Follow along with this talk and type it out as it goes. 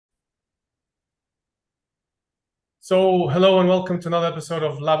Hello and welcome to another episode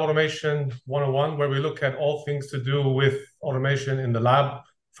of Lab Automation 101, where we look at all things to do with automation in the lab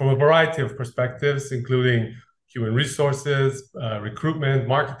from a variety of perspectives, including human resources, recruitment,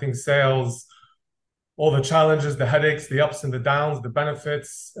 marketing, sales, all the challenges, the headaches, the ups and the downs, the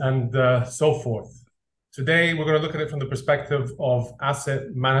benefits, and so forth. Today, we're going to look at it from the perspective of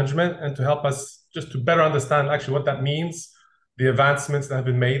asset management, and to help us just to better understand actually what that means, the advancements that have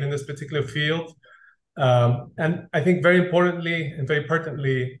been made in this particular field. And I think very importantly and very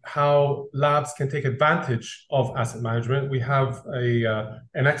pertinently, how labs can take advantage of asset management. We have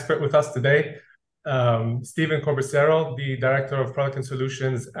an expert with us today, Stephen Corbicero, the Director of Product and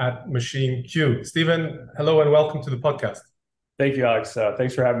Solutions at MachineQ. Stephen, hello and welcome to the podcast. Thank you, Alex.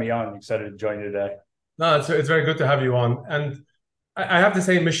 Thanks for having me on. I'm excited to join you today. No, it's very good to have you on. And I have to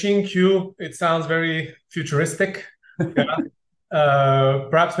say, MachineQ, it sounds very futuristic. Yeah.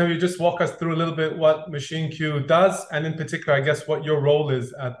 Perhaps maybe just walk us through a little bit what MachineQ does, and in particular, I guess, what your role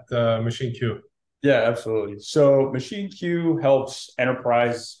is at MachineQ. Yeah, absolutely. So MachineQ helps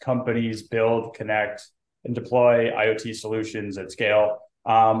enterprise companies build, connect, and deploy IoT solutions at scale.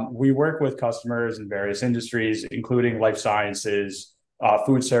 We work with customers in various industries, including life sciences,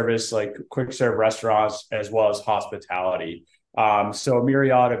 food service, like quick serve restaurants, as well as hospitality. So a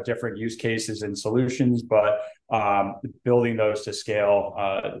myriad of different use cases and solutions, but building those to scale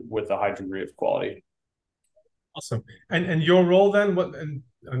with a high degree of quality. Awesome. And your role then? What?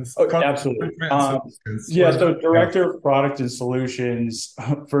 Absolutely. Yeah. So Director of Product and Solutions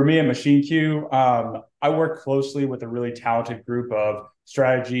for me at MachineQ. I work closely with a really talented group of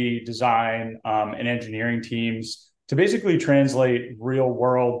strategy, design, and engineering teams to basically translate real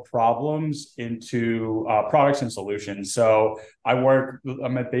world problems into products and solutions. So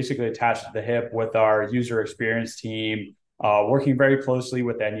I'm basically attached to the hip with our user experience team, working very closely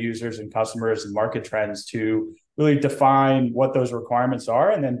with end users and customers and market trends to really define what those requirements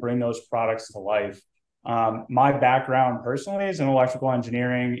are and then bring those products to life. My background personally is in electrical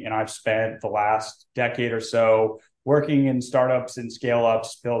engineering, and I've spent the last decade or so working in startups and scale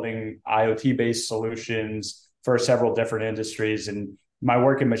ups, building IoT-based solutions for several different industries. And my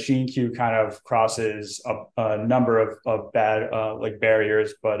work in MachineQ kind of crosses a number of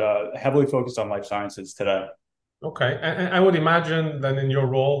barriers, but heavily focused on life sciences today. Okay. And I would imagine then in your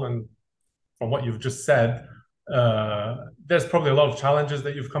role, and from what you've just said, there's probably a lot of challenges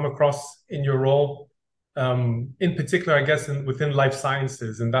that you've come across in your role. In particular, I guess, within life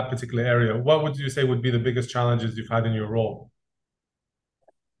sciences in that particular area. What would you say would be the biggest challenges you've had in your role?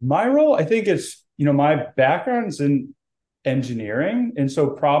 My role, I think my background's in engineering, and so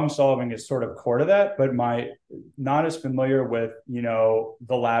problem solving is sort of core to that, but my not as familiar with,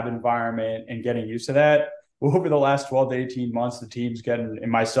 the lab environment and getting used to that. Over the last 12 to 18 months, the team's getting,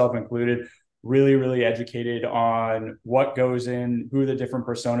 and myself included, really, really educated on what goes in, who the different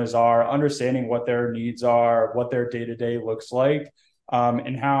personas are, understanding what their needs are, what their day-to-day looks like,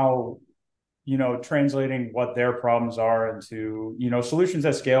 and how translating what their problems are into, solutions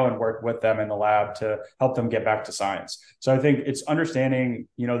at scale and work with them in the lab to help them get back to science. So I think it's understanding,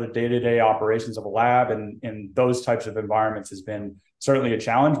 the day-to-day operations of a lab and those types of environments has been certainly a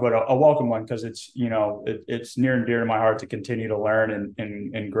challenge, but a welcome one, because it's, it's near and dear to my heart to continue to learn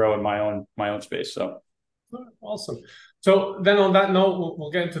and grow in my own space. So. Awesome. So then on that note,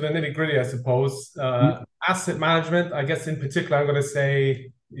 we'll get into the nitty gritty, I suppose. Asset management, I guess in particular, I'm going to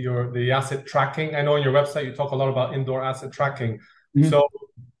say the asset tracking. I know on your website, you talk a lot about indoor asset tracking. Mm-hmm. So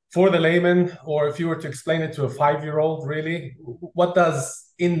for the layman, or if you were to explain it to a 5-year-old, really, what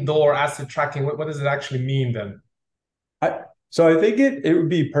does indoor asset tracking, what does it actually mean then? So I think it would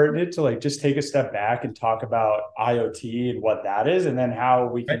be pertinent to just take a step back and talk about IoT and what that is, and then how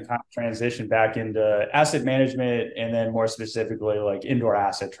we can kind of transition back into asset management, and then more specifically indoor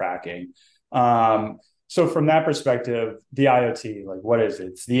asset tracking. So from that perspective, the IoT, what is it?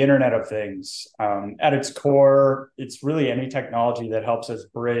 It's the Internet of Things. At its core, it's really any technology that helps us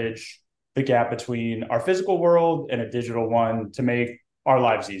bridge the gap between our physical world and a digital one to make our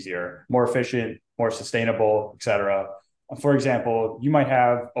lives easier, more efficient, more sustainable, et cetera. For example, you might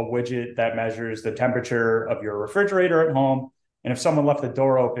have a widget that measures the temperature of your refrigerator at home. And if someone left the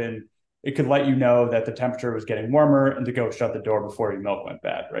door open, it could let you know that the temperature was getting warmer and to go shut the door before your milk went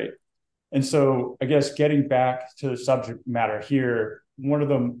bad, right? And so I guess getting back to the subject matter here, one of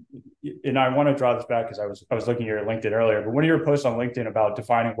them, and I want to draw this back because I was looking at your LinkedIn earlier, but one of your posts on LinkedIn about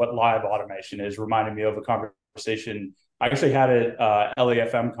defining what live automation is reminded me of a conversation I actually had at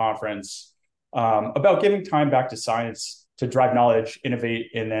LAFM conference about giving time back to science to drive knowledge,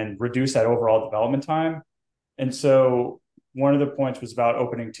 innovate, and then reduce that overall development time. And so one of the points was about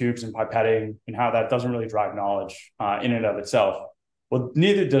opening tubes and pipetting and how that doesn't really drive knowledge in and of itself. Well,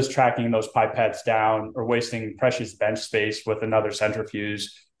 neither does tracking those pipettes down or wasting precious bench space with another centrifuge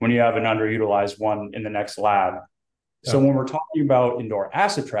when you have an underutilized one in the next lab. So when we're talking about indoor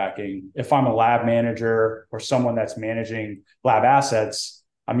asset tracking, if I'm a lab manager or someone that's managing lab assets,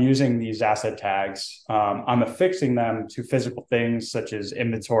 I'm using these asset tags. I'm affixing them to physical things such as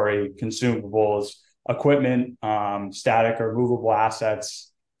inventory, consumables, equipment, static or movable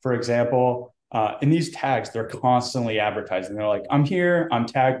assets, for example. In these tags, they're constantly advertising. They're like, I'm here, I'm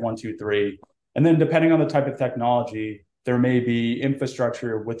tag 123. And then depending on the type of technology, there may be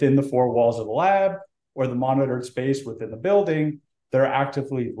infrastructure within the four walls of the lab or the monitored space within the building. They're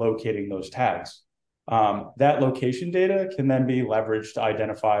actively locating those tags. That location data can then be leveraged to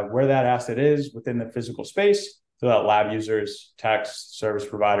identify where that asset is within the physical space so that lab users, techs, service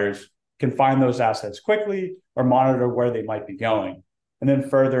providers can find those assets quickly or monitor where they might be going. And then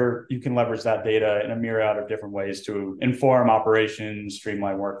further, you can leverage that data in a myriad of different ways to inform operations,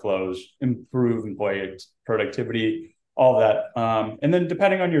 streamline workflows, improve employee productivity, all of that. And then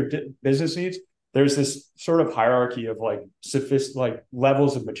depending on your business needs, there's this sort of hierarchy of like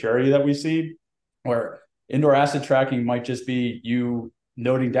levels of maturity that we see, where indoor asset tracking might just be you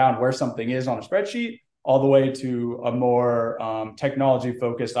noting down where something is on a spreadsheet, all the way to a more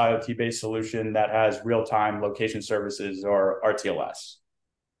technology-focused IoT-based solution that has real-time location services or RTLS.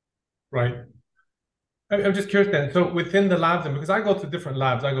 Right. I'm just curious then. So within the labs, and because I go to different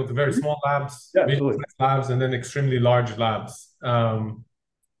labs, I go to very small labs, medium labs, and then extremely large labs.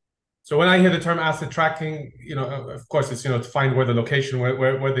 So when I hear the term asset tracking, of course, it's, to find where the location,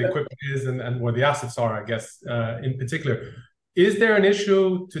 where the equipment is and where the assets are, I guess, in particular. Is there an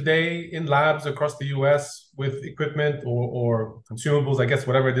issue today in labs across the US with equipment or consumables, I guess,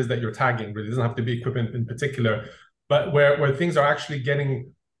 whatever it is that you're tagging, really, it doesn't have to be equipment in particular, but where things are actually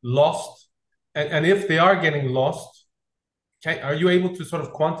getting lost? And if they are getting lost, are you able to sort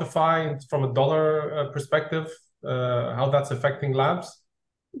of quantify from a dollar perspective how that's affecting labs?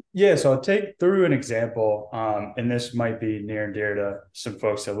 Yeah, so I'll take through an example, and this might be near and dear to some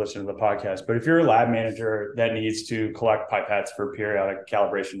folks that listen to the podcast. But if you're a lab manager that needs to collect pipettes for periodic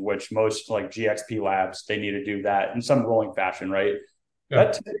calibration, which most like GXP labs, they need to do that in some rolling fashion, right?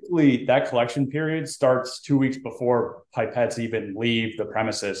 Yeah. That collection period starts 2 weeks before pipettes even leave the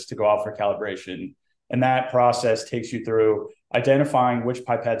premises to go out for calibration. And that process takes you through identifying which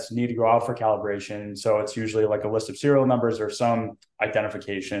pipettes need to go out for calibration. So it's usually like a list of serial numbers or some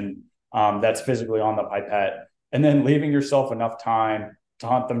identification that's physically on the pipette, and then leaving yourself enough time to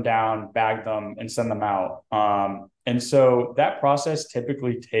hunt them down, bag them, and send them out. And so that process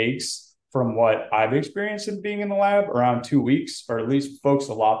typically takes, from what I've experienced in being in the lab, around 2 weeks, or at least folks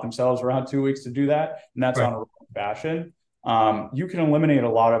allot themselves around 2 weeks to do that. And that's on a fashion. You can eliminate a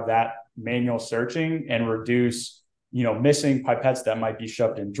lot of that manual searching and reduce missing pipettes that might be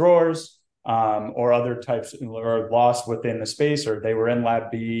shoved in drawers or other types, or lost within the space, or they were in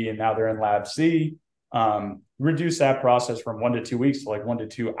lab B and now they're in lab C. Reduce that process from 1 to 2 weeks to like 1 to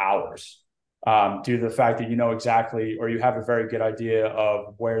 2 hours due to the fact that you know exactly, or you have a very good idea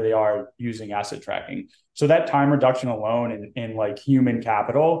of where they are using asset tracking. So that time reduction alone in like human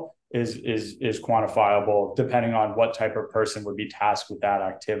capital is quantifiable depending on what type of person would be tasked with that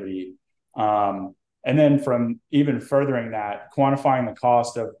activity. And then from even furthering that, quantifying the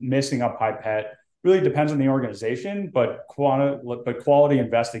cost of missing a pipette really depends on the organization, but quality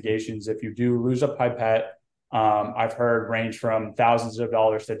investigations, if you do lose a pipette, I've heard range from thousands of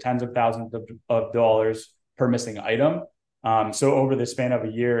dollars to tens of thousands of dollars per missing item. So over the span of a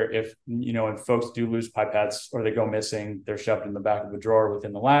year, if folks do lose pipettes or they go missing, they're shoved in the back of a drawer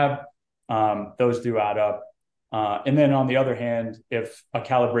within the lab. Those do add up. And then on the other hand, if a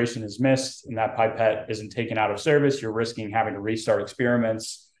calibration is missed and that pipette isn't taken out of service, you're risking having to restart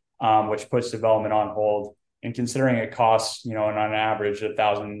experiments, which puts development on hold. And considering it costs, on an average,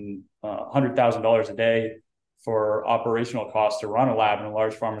 $100,000 a day for operational costs to run a lab in a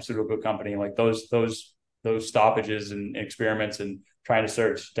large pharmaceutical company, like those stoppages and experiments and trying to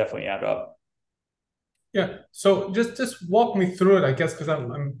search definitely add up. Yeah. So just walk me through it, I guess, because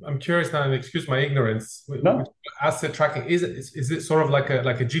I'm curious now, and excuse my ignorance. No. Asset tracking, is it sort of like a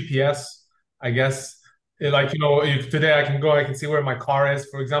GPS, I guess? Like, today I can see where my car is,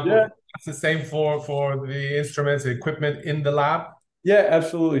 for example. Yeah. That's the same for the instruments, the equipment in the lab. Yeah,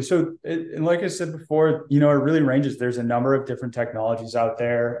 absolutely. So, like I said before, it really ranges. There's a number of different technologies out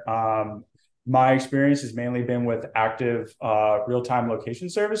there. My experience has mainly been with active real-time location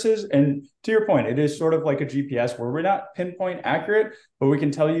services. And to your point, it is sort of like a GPS where we're not pinpoint accurate, but we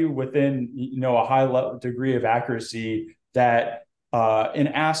can tell you within, a high degree of accuracy that an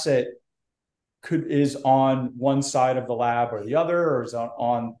asset is on one side of the lab or the other, or is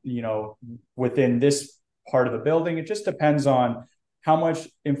on within this part of the building. It just depends on how much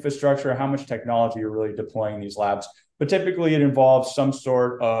infrastructure, how much technology you're really deploying in these labs. But typically it involves some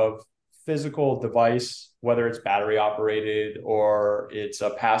sort of physical device, whether it's battery operated or it's a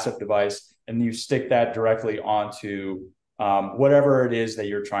passive device, and you stick that directly onto whatever it is that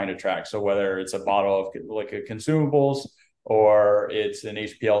you're trying to track. So whether it's a bottle of like a consumables, or it's an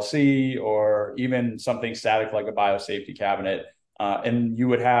HPLC, or even something static like a biosafety cabinet, and you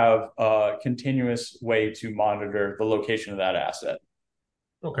would have a continuous way to monitor the location of that asset.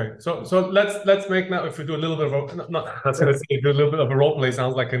 Okay, so let's make now, if we do a little bit of not I was going to say do a little bit of a role play,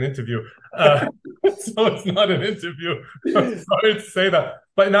 sounds like an interview. So it's not an interview. I'm sorry to say that,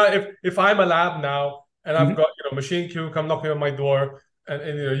 but now if I'm a lab now and I've got Machine Q come knocking on my door,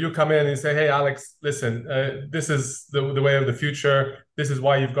 and you come in and say, hey Alex, listen, this is the way of the future. This is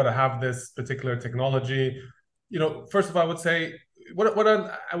why you've got to have this particular technology. First of all, I would say,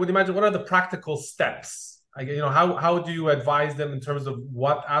 I would imagine, what are the practical steps? How do you advise them in terms of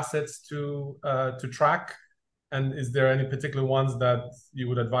what assets to track, and is there any particular ones that you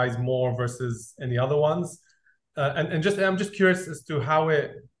would advise more versus any other ones? I'm just curious as to how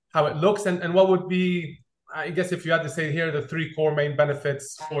it looks, and what would be, I guess, if you had to say here the 3 core main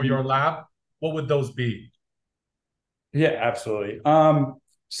benefits for your lab, what would those be? Yeah, absolutely.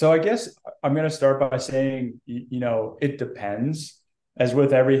 So I guess I'm going to start by saying, it depends. As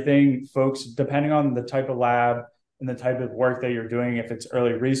with everything, folks, depending on the type of lab and the type of work that you're doing, if it's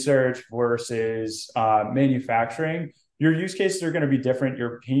early research versus manufacturing, your use cases are going to be different.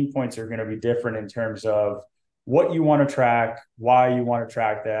 Your pain points are going to be different in terms of what you want to track, why you want to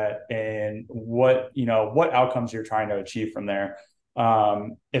track that, and what outcomes you're trying to achieve from there.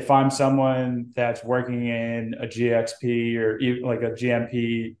 If I'm someone that's working in a GXP or even like a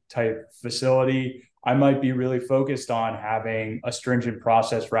GMP type facility, I might be really focused on having a stringent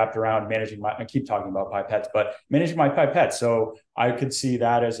process wrapped around managing I keep talking about pipettes, but managing my pipettes. So I could see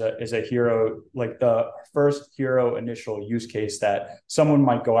that as a hero, like the first hero initial use case that someone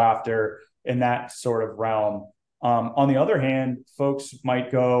might go after in that sort of realm. On the other hand, folks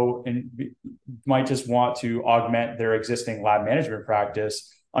might go and might just want to augment their existing lab management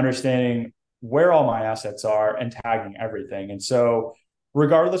practice, understanding where all my assets are and tagging everything. And so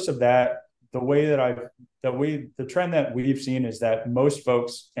regardless of that, the trend that we've seen is that most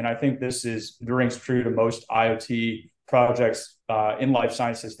folks, and I think this rings true to most IoT projects in life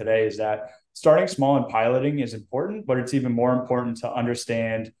sciences today, is that starting small and piloting is important, but it's even more important to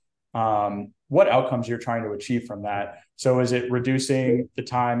understand what outcomes you're trying to achieve from that. So is it reducing the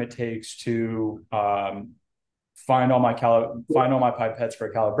time it takes to find all my pipettes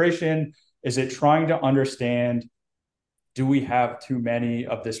for calibration? Is it trying to understand, do we have too many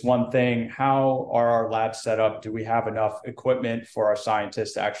of this one thing? How are our labs set up? Do we have enough equipment for our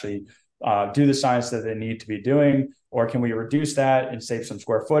scientists to actually do the science that they need to be doing? Or can we reduce that and save some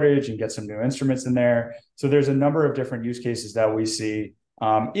square footage and get some new instruments in there? So there's a number of different use cases that we see,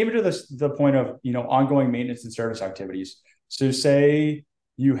 even to the point of ongoing maintenance and service activities. So say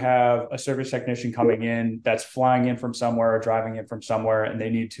you have a service technician coming in that's flying in from somewhere or driving in from somewhere, and they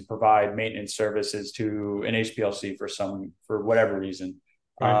need to provide maintenance services to an HPLC for whatever reason.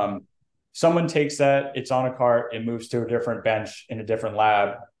 Right. Someone takes that, it's on a cart, it moves to a different bench in a different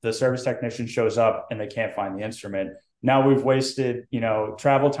lab. The service technician shows up and they can't find the instrument. Now we've wasted,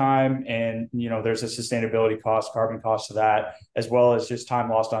 travel time, and, there's a sustainability cost, carbon cost to that, as well as just time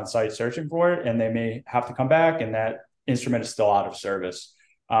lost on site searching for it. And they may have to come back and that instrument is still out of service.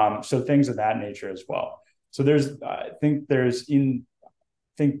 So things of that nature as well. So I think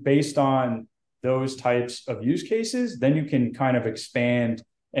based on those types of use cases, then you can kind of expand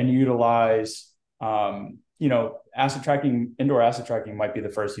and utilize, asset tracking. Indoor asset tracking might be the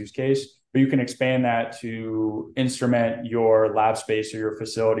first use case, but you can expand that to instrument your lab space or your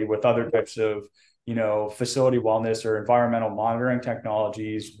facility with other types of, facility wellness or environmental monitoring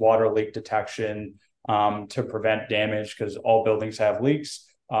technologies, water leak detection, to prevent damage, because all buildings have leaks.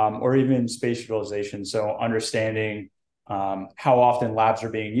 Or even space utilization. So understanding how often labs are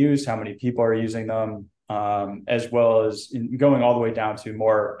being used, how many people are using them, as well as going all the way down to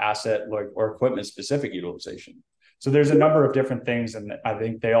more asset or equipment specific utilization. So there's a number of different things, and I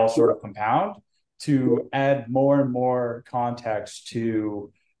think they all sort of compound to add more and more context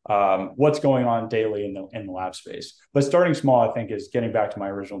to what's going on daily in the lab space. But starting small, I think, is getting back to my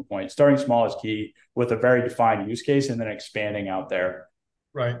original point. Starting small is key with a very defined use case, and then expanding out there.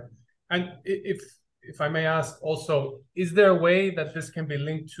 Right. And if if I may ask also, is there a way that this can be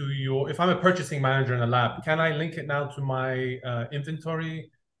linked to your, if I'm a purchasing manager in a lab, can I link it now to my inventory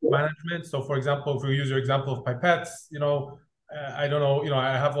management? So for example, if we use your example of pipettes, I don't know,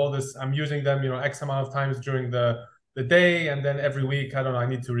 I have all this, I'm using them, X amount of times during the day, and then every week, I don't know, I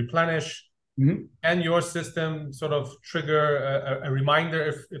need to replenish. Mm-hmm. And your system sort of trigger a reminder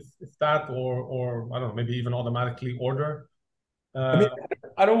if that, or I don't know, maybe even automatically order. I mean,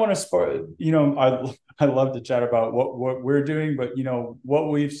 I don't want to spoil, I love to chat about what we're doing, but what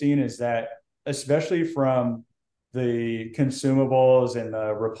we've seen is that, especially from the consumables and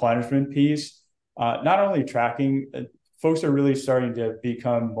the replenishment piece, not only tracking, folks are really starting to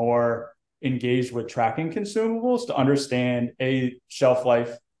become more engaged with tracking consumables to understand a shelf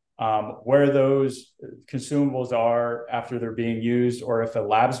life, where those consumables are after they're being used, or if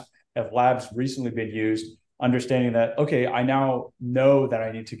labs recently been used, understanding that, okay, I now know that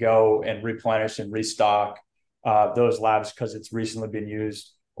I need to go and replenish and restock those labs because it's recently been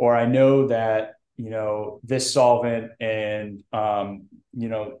used, or I know that this solvent and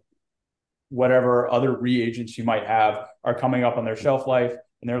whatever other reagents you might have are coming up on their shelf life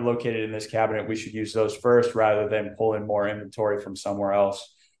and they're located in this cabinet. We should use those first rather than pull in more inventory from somewhere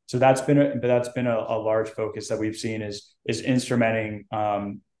else. So that's been a large focus that we've seen is instrumenting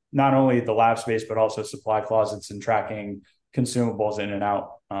not only the lab space but also supply closets and tracking consumables in and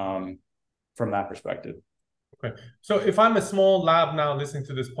out from that perspective. Okay, so if I'm a small lab now listening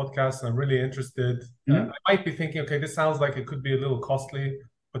to this podcast and I'm really interested, I might be thinking, okay, this sounds like it could be a little costly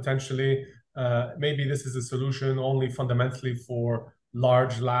potentially. Maybe this is a solution only fundamentally for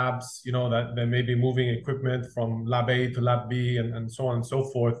large labs, that they may be moving equipment from lab A to lab B and so on and so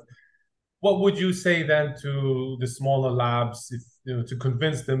forth. What would you say then to the smaller labs if, to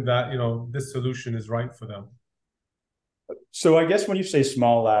convince them that, this solution is right for them? So I guess when you say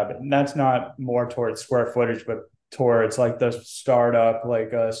small lab, that's not more towards square footage, but towards like the startup,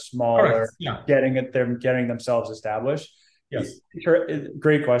 like a smaller, getting themselves established. Yes.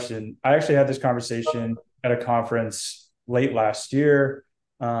 Great question. I actually had this conversation at a conference late last year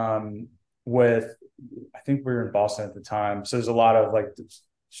with, I think we were in Boston at the time. So there's a lot of like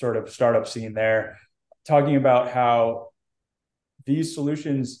sort of startup scene there, talking about how these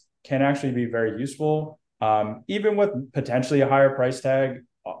solutions can actually be very useful, even with potentially a higher price tag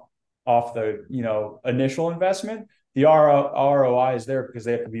off the initial investment. The ROI is there because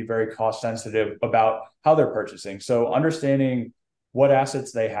they have to be very cost sensitive about how they're purchasing. So understanding what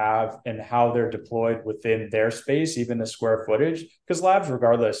assets they have and how they're deployed within their space, even the square footage, because labs,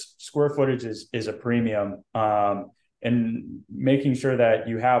 regardless, square footage is a premium. And making sure that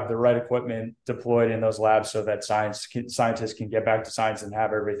you have the right equipment deployed in those labs so that scientists can get back to science and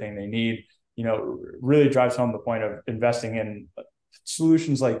have everything they need, really drives home the point of investing in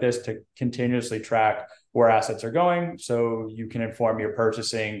solutions like this to continuously track where assets are going, so you can inform your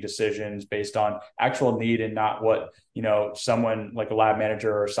purchasing decisions based on actual need and not what someone like a lab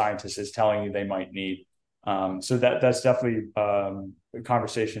manager or scientist is telling you they might need. So that's definitely a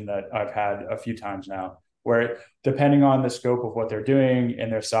conversation that I've had a few times now, where depending on the scope of what they're doing and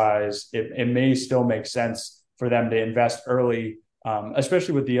their size, it may still make sense for them to invest early,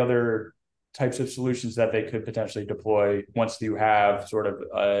 especially with the other types of solutions that they could potentially deploy once you have sort of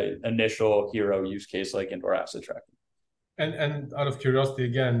an initial hero use case like indoor asset tracking. And out of curiosity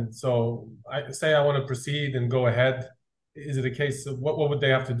again, so I want to proceed and go ahead. Is it a case of what would they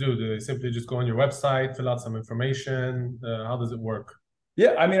have to do? Do they simply just go on your website, fill out some information? How does it work?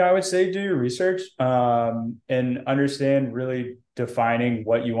 Yeah, I mean, I would say do your research and understand, really defining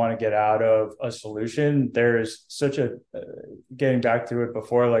what you want to get out of a solution. There's such getting back to it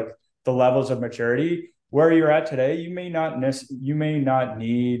before, like the levels of maturity where you're at today. You may not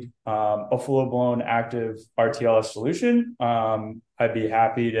need a full-blown active RTLS solution. I'd be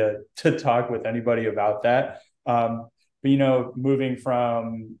happy to talk with anybody about that. But moving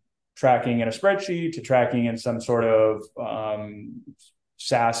from tracking in a spreadsheet to tracking in some sort of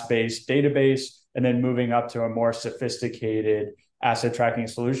SaaS-based database, and then moving up to a more sophisticated asset tracking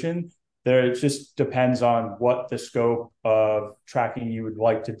solution, it just depends on what the scope of tracking you would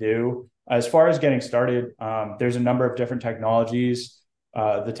like to do. As far as getting started, there's a number of different technologies.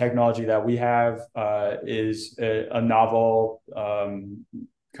 The technology that we have is a novel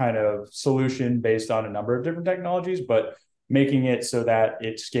kind of solution based on a number of different technologies, but making it so that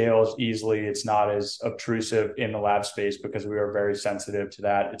it scales easily. It's not as obtrusive in the lab space because we are very sensitive to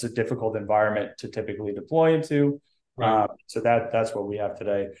that. It's a difficult environment to typically deploy into. Right. So that's what we have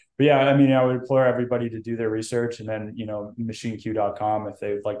today. But yeah, I mean, I would implore everybody to do their research and then, machineq.com if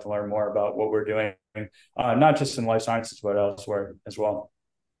they would like to learn more about what we're doing, not just in life sciences, but elsewhere as well.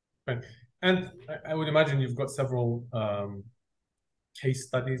 Right. And I would imagine you've got several case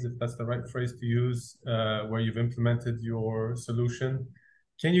studies, if that's the right phrase to use, where you've implemented your solution.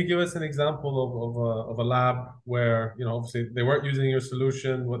 Can you give us an example of a lab where, obviously they weren't using your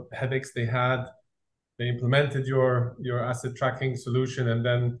solution, what headaches they had, they implemented your asset tracking solution, and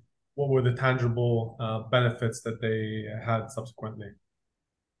then what were the tangible benefits that they had subsequently?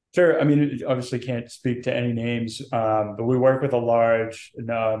 Sure. I mean, obviously can't speak to any names, but we work with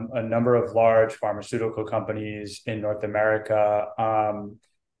a number of large pharmaceutical companies in North America.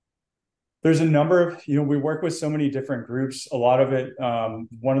 There's a number of, we work with so many different groups. A lot of it,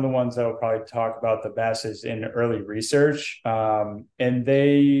 one of the ones that I'll probably talk about the best is in early research. And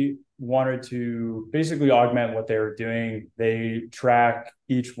they wanted to basically augment what they were doing. They track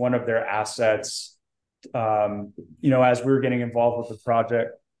each one of their assets. As we were getting involved with the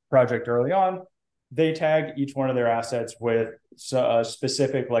project early on, they tag each one of their assets with a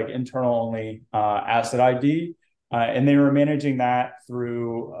specific like internal only asset ID. And they were managing that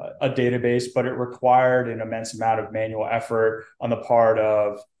through a database, but it required an immense amount of manual effort on the part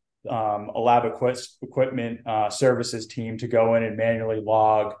of a lab equipment services team to go in and manually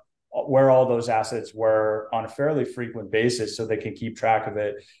log where all those assets were on a fairly frequent basis so they can keep track of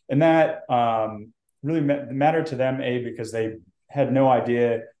it. And that really mattered to them, because they had no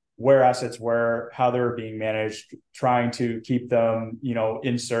idea where assets were, how they were being managed, trying to keep them,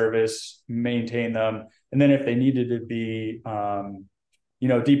 in service, maintain them. And then if they needed to be,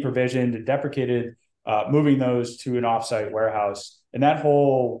 deprovisioned and deprecated, moving those to an offsite warehouse. And that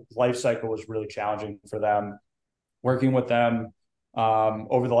whole life cycle was really challenging for them. Working with them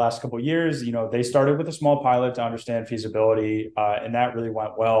over the last couple of years, they started with a small pilot to understand feasibility, and that really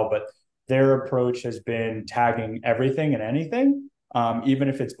went well. But their approach has been tagging everything and anything, even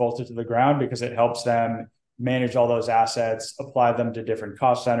if it's bolted to the ground, because it helps them manage all those assets, apply them to different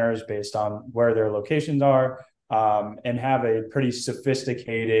cost centers based on where their locations are, and have a pretty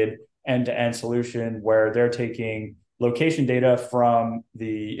sophisticated end-to-end solution where they're taking location data from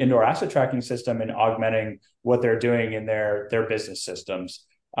the indoor asset tracking system and augmenting what they're doing in their business systems.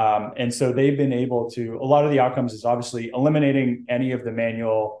 And so they've been able to, a lot of the outcomes is obviously eliminating any of the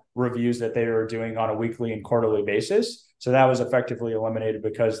manual reviews that they were doing on a weekly and quarterly basis. So that was effectively eliminated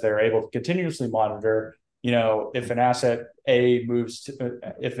because they're able to continuously monitor, if an asset moves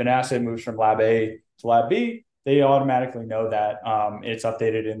from lab A to lab B, they automatically know that it's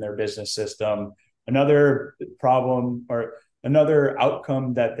updated in their business system. Another problem or another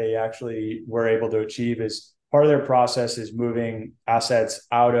outcome that they actually were able to achieve is part of their process is moving assets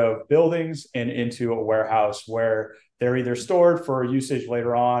out of buildings and into a warehouse where they're either stored for usage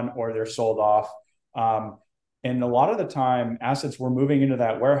later on or they're sold off. And a lot of the time, assets were moving into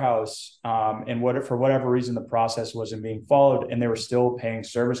that warehouse, and for whatever reason, the process wasn't being followed, and they were still paying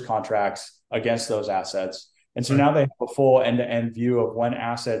service contracts against those assets. And so now they have a full end-to-end view of when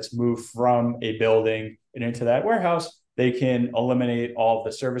assets move from a building and into that warehouse, they can eliminate all of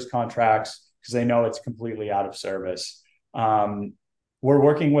the service contracts because they know it's completely out of service. We're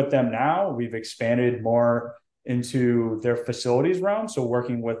working with them now. We've expanded more into their facilities realm. So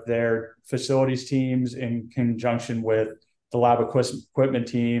working with their facilities teams in conjunction with the lab equipment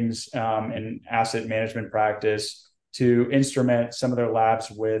teams and asset management practice to instrument some of their labs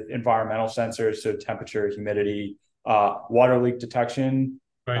with environmental sensors, so temperature, humidity, water leak detection,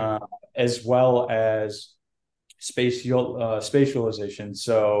 as well as spatialization.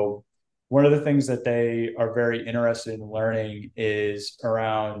 So one of the things that they are very interested in learning is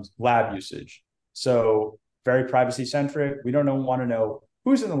around lab usage. So very privacy centric. We don't want to know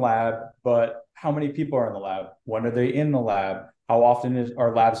who's in the lab, but how many people are in the lab? When are they in the lab? How often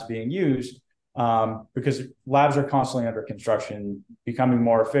are labs being used? Because labs are constantly under construction, becoming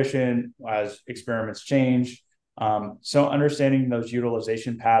more efficient as experiments change. So understanding those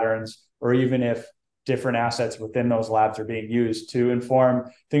utilization patterns, or even if different assets within those labs are being used to inform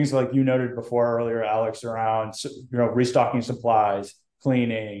things like you noted before earlier, Alex, around restocking supplies,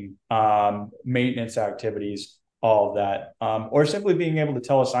 cleaning, maintenance activities, all of that, or simply being able to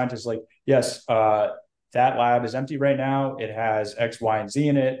tell a scientist like, yes, that lab is empty right now. It has X, Y, and Z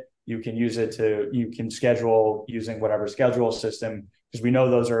in it. You can use it you can schedule using whatever schedule system, because we know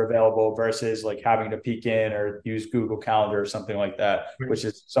those are available versus like having to peek in or use Google Calendar or something like that, which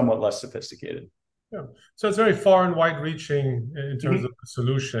is somewhat less sophisticated. Yeah. So it's very far and wide reaching in terms of the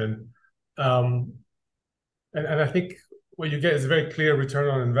solution. And I think what you get is a very clear return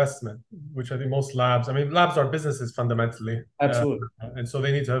on investment, which I think most labs are businesses fundamentally. Absolutely. And so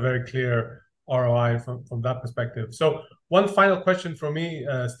they need to have very clear ROI from that perspective. So one final question from me,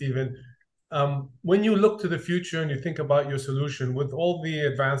 Stephen. When you look to the future and you think about your solution with all the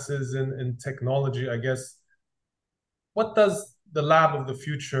advances in technology, I guess, what does the lab of the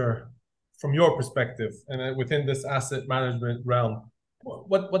future, from your perspective, and within this asset management realm,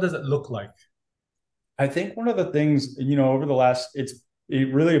 what does it look like? I think one of the things, over the last, it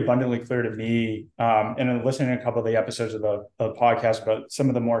really abundantly clear to me, and in listening to a couple of the episodes of the podcast about some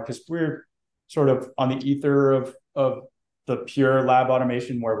of the more, because we're sort of on the ether of the pure lab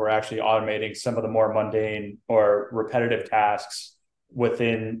automation, where we're actually automating some of the more mundane or repetitive tasks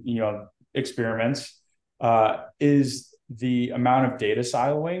within, experiments, is the amount of data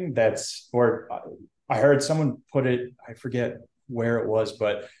siloing or I heard someone put it, I forget where it was,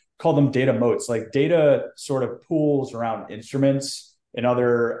 but call them data moats, like data sort of pools around instruments and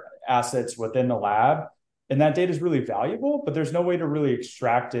other assets within the lab. And that data is really valuable, but there's no way to really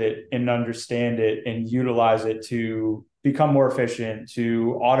extract it and understand it and utilize it to become more efficient,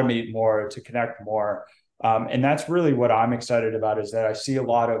 to automate more, to connect more. And that's really what I'm excited about, is that I see a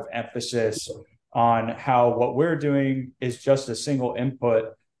lot of emphasis on how what we're doing is just a single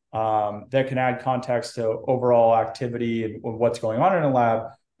input that can add context to overall activity and what's going on in a lab,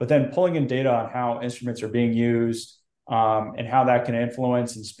 but then pulling in data on how instruments are being used, and how that can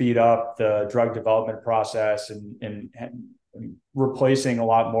influence and speed up the drug development process, and replacing a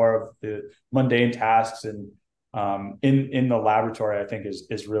lot more of the mundane tasks and in the laboratory, I think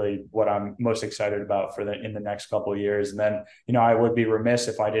is really what I'm most excited about in the next couple of years. And then, I would be remiss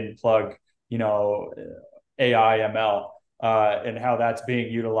if I didn't plug, AI ML, and how that's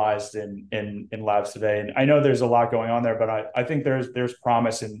being utilized in labs today. And I know there's a lot going on there, but I think there's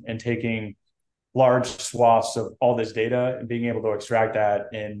promise in taking large swaths of all this data and being able to extract that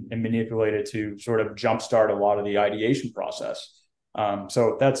and manipulate it to sort of jumpstart a lot of the ideation process.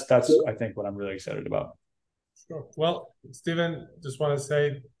 So that's I think what I'm really excited about. Sure. Well, Stephen, just want to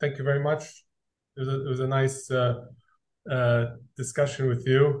say thank you very much. It was a nice discussion with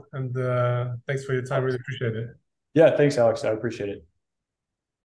you, and thanks for your time. Really appreciate it. Yeah, thanks, Alex. I appreciate it.